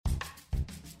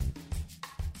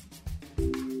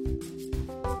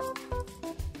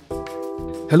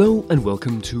Hello and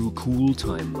welcome to Cool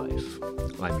Time Life.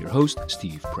 I'm your host,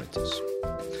 Steve Prentice.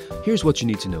 Here's what you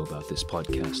need to know about this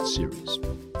podcast series.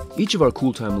 Each of our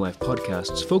Cool Time Life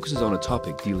podcasts focuses on a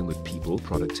topic dealing with people,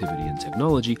 productivity, and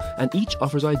technology, and each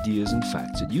offers ideas and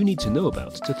facts that you need to know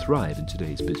about to thrive in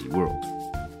today's busy world.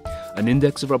 An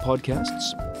index of our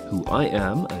podcasts, who I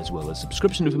am, as well as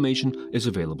subscription information, is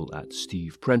available at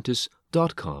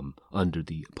steveprentice.com under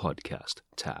the podcast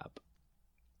tab.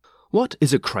 What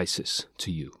is a crisis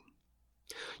to you?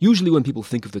 Usually when people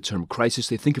think of the term crisis,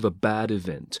 they think of a bad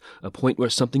event, a point where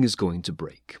something is going to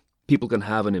break. People can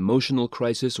have an emotional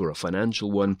crisis or a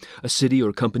financial one. A city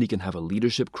or company can have a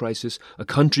leadership crisis. A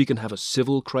country can have a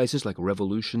civil crisis like a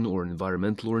revolution or an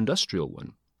environmental or industrial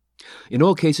one. In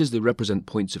all cases, they represent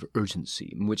points of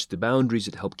urgency in which the boundaries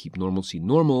that help keep normalcy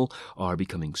normal are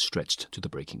becoming stretched to the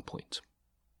breaking point.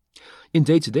 In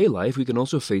day-to-day life, we can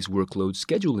also face workload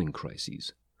scheduling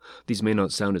crises. These may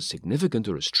not sound as significant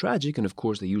or as tragic, and of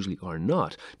course they usually are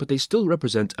not, but they still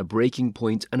represent a breaking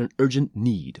point and an urgent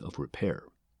need of repair.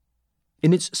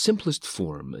 In its simplest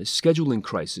form, a scheduling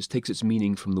crisis takes its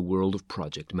meaning from the world of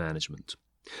project management.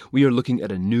 We are looking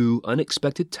at a new,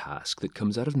 unexpected task that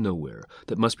comes out of nowhere,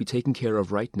 that must be taken care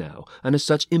of right now, and as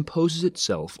such imposes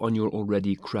itself on your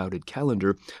already crowded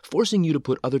calendar, forcing you to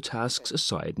put other tasks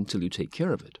aside until you take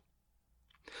care of it.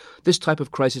 This type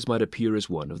of crisis might appear as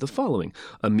one of the following: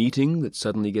 a meeting that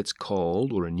suddenly gets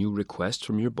called, or a new request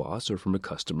from your boss or from a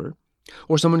customer,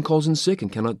 or someone calls in sick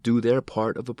and cannot do their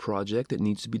part of a project that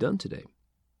needs to be done today.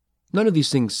 None of these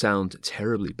things sound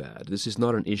terribly bad. This is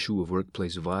not an issue of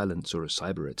workplace violence or a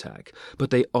cyber attack, but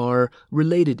they are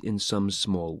related in some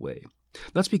small way.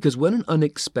 That's because when an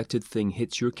unexpected thing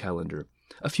hits your calendar,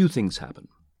 a few things happen.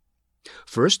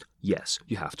 First, yes,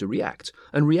 you have to react,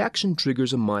 and reaction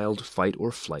triggers a mild fight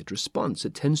or flight response.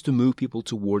 It tends to move people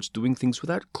towards doing things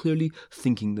without clearly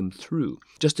thinking them through,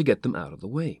 just to get them out of the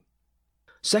way.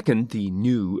 Second, the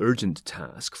new urgent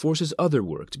task forces other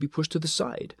work to be pushed to the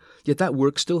side, yet that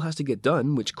work still has to get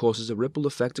done, which causes a ripple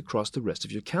effect across the rest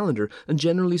of your calendar and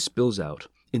generally spills out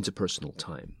into personal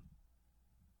time.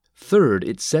 Third,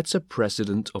 it sets a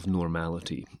precedent of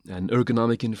normality, an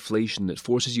ergonomic inflation that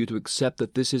forces you to accept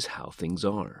that this is how things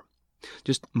are.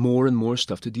 Just more and more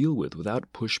stuff to deal with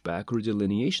without pushback or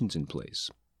delineations in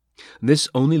place. This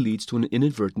only leads to an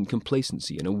inadvertent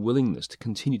complacency and a willingness to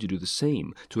continue to do the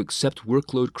same, to accept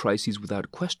workload crises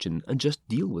without question and just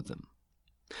deal with them.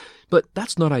 But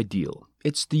that's not ideal.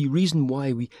 It's the reason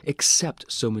why we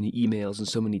accept so many emails and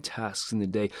so many tasks in the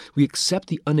day. We accept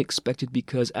the unexpected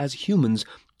because, as humans,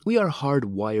 we are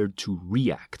hardwired to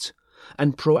react,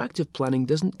 and proactive planning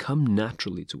doesn't come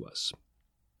naturally to us.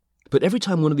 But every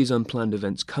time one of these unplanned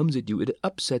events comes at you, it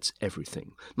upsets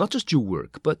everything. Not just your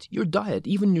work, but your diet,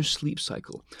 even your sleep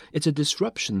cycle. It's a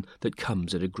disruption that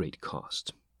comes at a great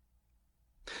cost.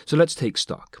 So let's take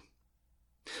stock.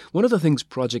 One of the things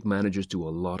project managers do a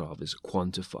lot of is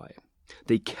quantify.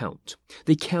 They count.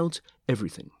 They count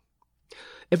everything.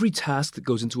 Every task that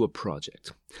goes into a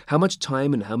project, how much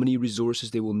time and how many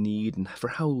resources they will need and for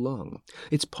how long,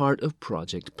 it's part of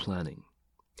project planning.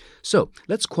 So,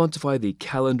 let's quantify the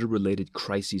calendar-related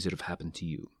crises that have happened to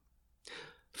you.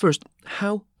 First,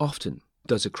 how often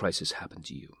does a crisis happen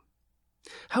to you?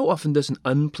 How often does an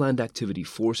unplanned activity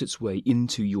force its way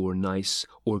into your nice,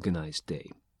 organized day?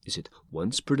 Is it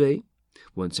once per day?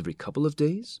 Once every couple of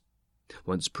days?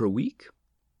 Once per week?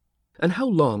 And how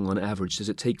long, on average, does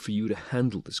it take for you to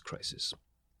handle this crisis?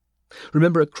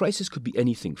 Remember, a crisis could be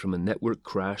anything from a network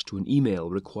crash to an email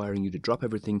requiring you to drop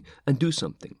everything and do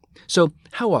something. So,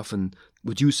 how often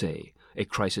would you say a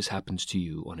crisis happens to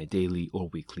you on a daily or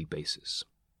weekly basis?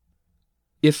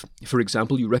 If, for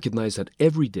example, you recognize that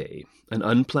every day an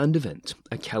unplanned event,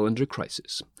 a calendar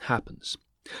crisis, happens,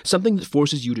 something that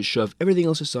forces you to shove everything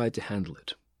else aside to handle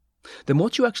it, then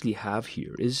what you actually have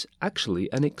here is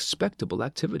actually an expectable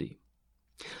activity.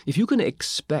 If you can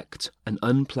expect an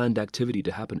unplanned activity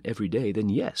to happen every day, then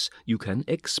yes, you can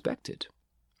expect it.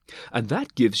 And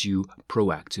that gives you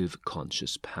proactive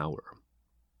conscious power.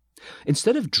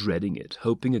 Instead of dreading it,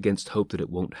 hoping against hope that it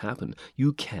won't happen,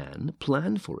 you can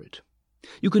plan for it.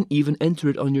 You can even enter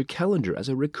it on your calendar as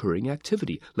a recurring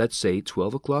activity, let's say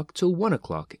 12 o'clock till 1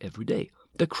 o'clock every day,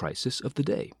 the crisis of the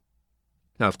day.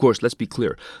 Now, of course, let's be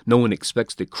clear. No one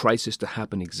expects the crisis to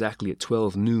happen exactly at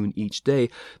 12 noon each day,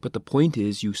 but the point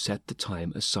is you set the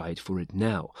time aside for it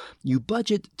now. You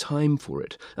budget time for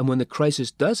it, and when the crisis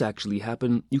does actually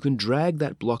happen, you can drag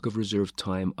that block of reserved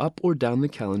time up or down the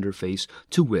calendar face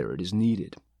to where it is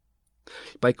needed.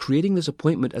 By creating this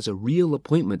appointment as a real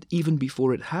appointment even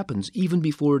before it happens, even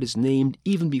before it is named,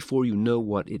 even before you know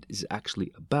what it is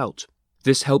actually about,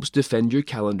 This helps defend your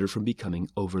calendar from becoming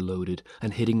overloaded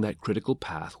and hitting that critical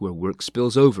path where work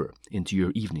spills over into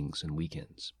your evenings and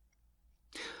weekends.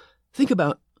 Think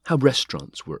about how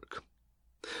restaurants work.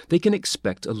 They can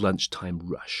expect a lunchtime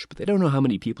rush, but they don't know how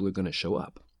many people are going to show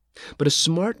up. But a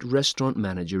smart restaurant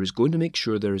manager is going to make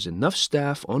sure there is enough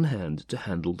staff on hand to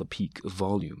handle the peak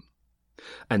volume.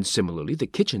 And similarly, the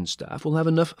kitchen staff will have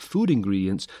enough food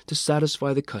ingredients to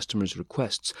satisfy the customer's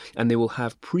requests, and they will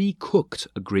have pre-cooked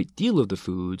a great deal of the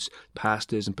foods,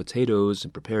 pastas and potatoes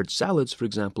and prepared salads, for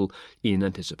example, in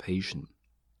anticipation.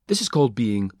 This is called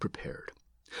being prepared.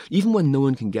 Even when no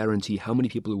one can guarantee how many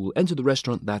people will enter the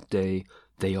restaurant that day,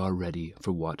 they are ready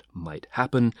for what might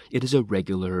happen. It is a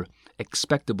regular,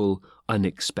 expectable,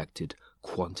 unexpected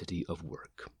quantity of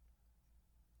work.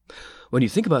 When you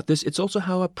think about this, it's also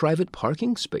how a private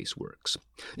parking space works.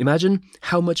 Imagine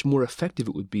how much more effective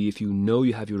it would be if you know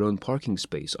you have your own parking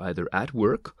space, either at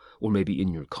work, or maybe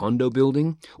in your condo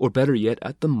building, or better yet,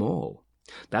 at the mall.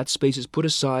 That space is put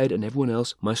aside and everyone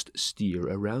else must steer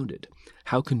around it.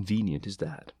 How convenient is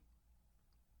that?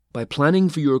 By planning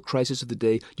for your crisis of the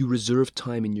day, you reserve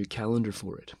time in your calendar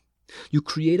for it. You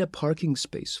create a parking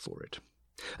space for it,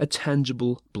 a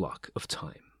tangible block of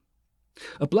time.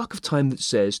 A block of time that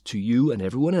says to you and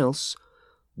everyone else,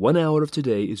 1 hour of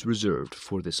today is reserved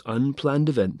for this unplanned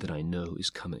event that I know is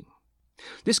coming.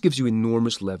 This gives you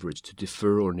enormous leverage to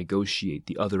defer or negotiate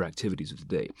the other activities of the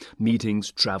day,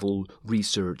 meetings, travel,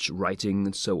 research, writing,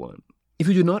 and so on. If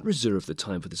you do not reserve the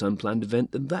time for this unplanned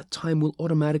event, then that time will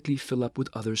automatically fill up with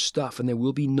other stuff, and there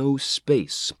will be no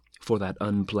space for that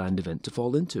unplanned event to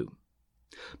fall into.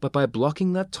 But by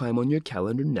blocking that time on your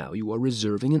calendar now, you are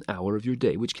reserving an hour of your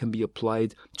day, which can be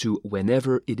applied to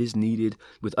whenever it is needed,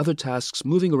 with other tasks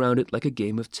moving around it like a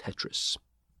game of Tetris.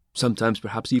 Sometimes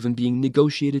perhaps even being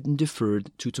negotiated and deferred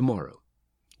to tomorrow,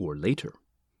 or later,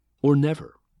 or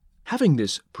never. Having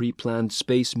this pre-planned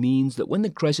space means that when the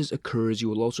crisis occurs, you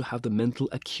will also have the mental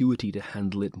acuity to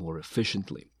handle it more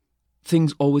efficiently.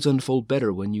 Things always unfold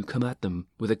better when you come at them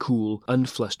with a cool,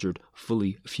 unflustered,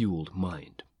 fully fueled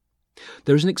mind.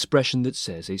 There's an expression that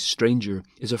says a stranger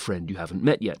is a friend you haven't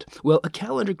met yet. Well, a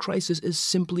calendar crisis is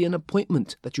simply an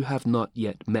appointment that you have not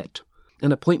yet met.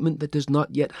 An appointment that does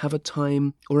not yet have a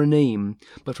time or a name,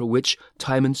 but for which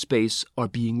time and space are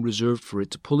being reserved for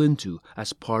it to pull into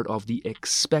as part of the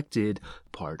expected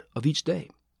part of each day.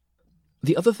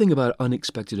 The other thing about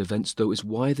unexpected events, though, is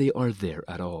why they are there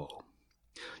at all.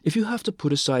 If you have to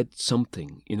put aside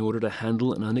something in order to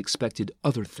handle an unexpected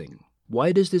other thing,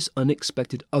 why does this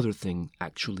unexpected other thing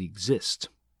actually exist?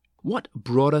 What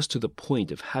brought us to the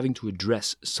point of having to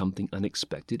address something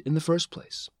unexpected in the first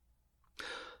place?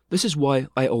 This is why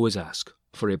I always ask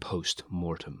for a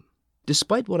post-mortem.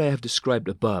 Despite what I have described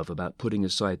above about putting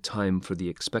aside time for the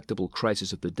expectable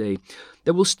crisis of the day,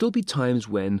 there will still be times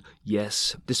when,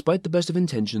 yes, despite the best of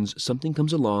intentions, something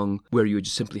comes along where you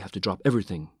just simply have to drop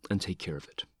everything and take care of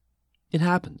it. It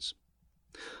happens.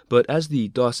 But as the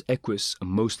Dos Equis, a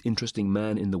most interesting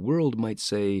man in the world, might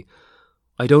say,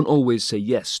 I don't always say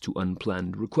yes to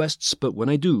unplanned requests, but when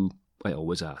I do, I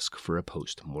always ask for a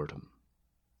post-mortem.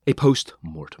 A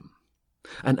post-mortem,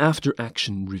 an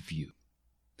after-action review.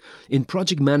 In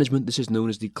project management, this is known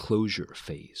as the closure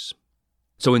phase.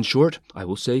 So in short, I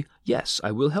will say, yes,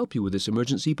 I will help you with this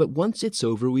emergency, but once it's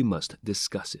over, we must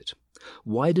discuss it.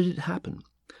 Why did it happen?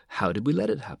 How did we let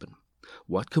it happen?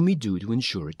 What can we do to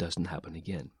ensure it doesn't happen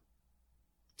again?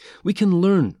 We can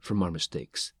learn from our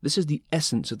mistakes. This is the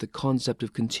essence of the concept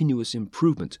of continuous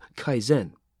improvement,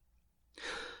 Kaizen.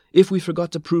 If we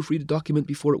forgot to proofread a document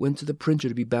before it went to the printer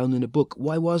to be bound in a book,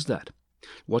 why was that?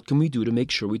 What can we do to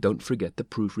make sure we don't forget the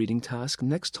proofreading task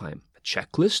next time? A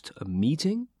checklist? A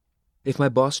meeting? If my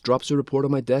boss drops a report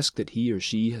on my desk that he or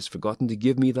she has forgotten to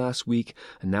give me last week,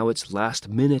 and now it's last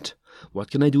minute,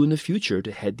 what can I do in the future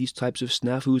to head these types of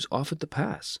snafus off at the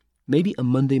pass? Maybe a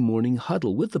Monday morning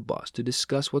huddle with the boss to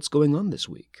discuss what's going on this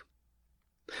week.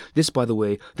 This, by the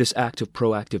way, this act of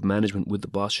proactive management with the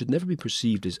boss should never be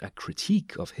perceived as a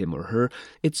critique of him or her.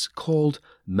 It's called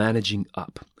managing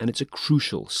up, and it's a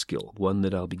crucial skill, one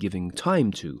that I'll be giving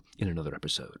time to in another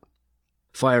episode.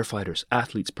 Firefighters,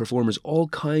 athletes, performers, all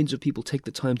kinds of people take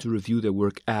the time to review their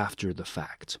work after the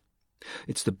fact.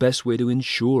 It's the best way to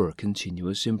ensure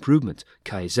continuous improvement,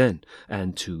 Kaizen,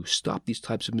 and to stop these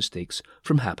types of mistakes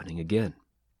from happening again.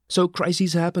 So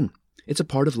crises happen. It's a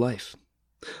part of life.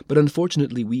 But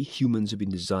unfortunately, we humans have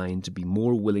been designed to be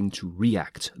more willing to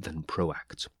react than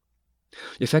proact.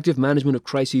 Effective management of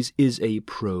crises is a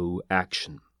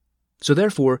pro-action. So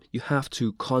therefore, you have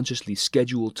to consciously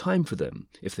schedule time for them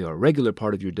if they are a regular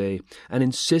part of your day, and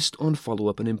insist on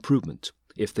follow-up and improvement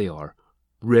if they are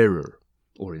rarer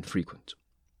or infrequent.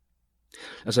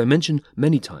 As I mentioned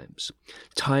many times,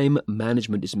 time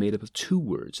management is made up of two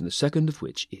words, and the second of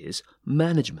which is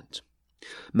management.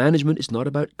 Management is not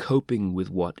about coping with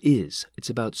what is, it's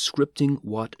about scripting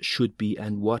what should be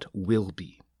and what will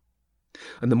be.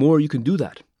 And the more you can do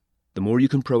that, the more you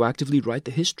can proactively write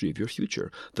the history of your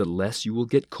future, the less you will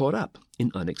get caught up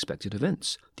in unexpected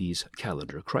events, these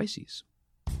calendar crises.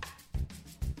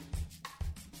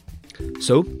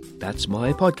 So, that's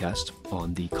my podcast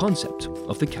on the concept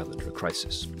of the calendar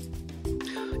crisis.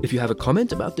 If you have a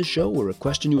comment about the show or a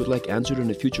question you would like answered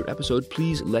in a future episode,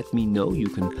 please let me know. You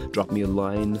can drop me a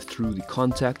line through the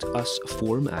Contact Us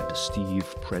form at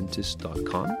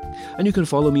steveprentice.com. And you can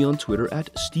follow me on Twitter at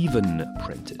Stephen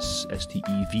Prentice,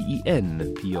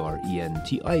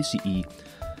 StevenPrentice.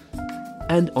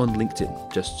 And on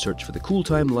LinkedIn, just search for the Cool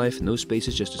Time Life, no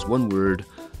spaces, just as one word,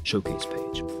 showcase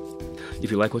page. If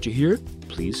you like what you hear,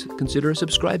 please consider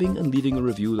subscribing and leaving a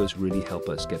review. Those really help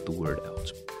us get the word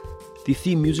out. The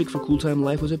theme music for Cool Time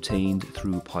Life was obtained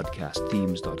through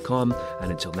podcastthemes.com.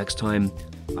 And until next time,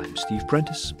 I'm Steve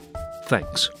Prentice.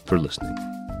 Thanks for listening.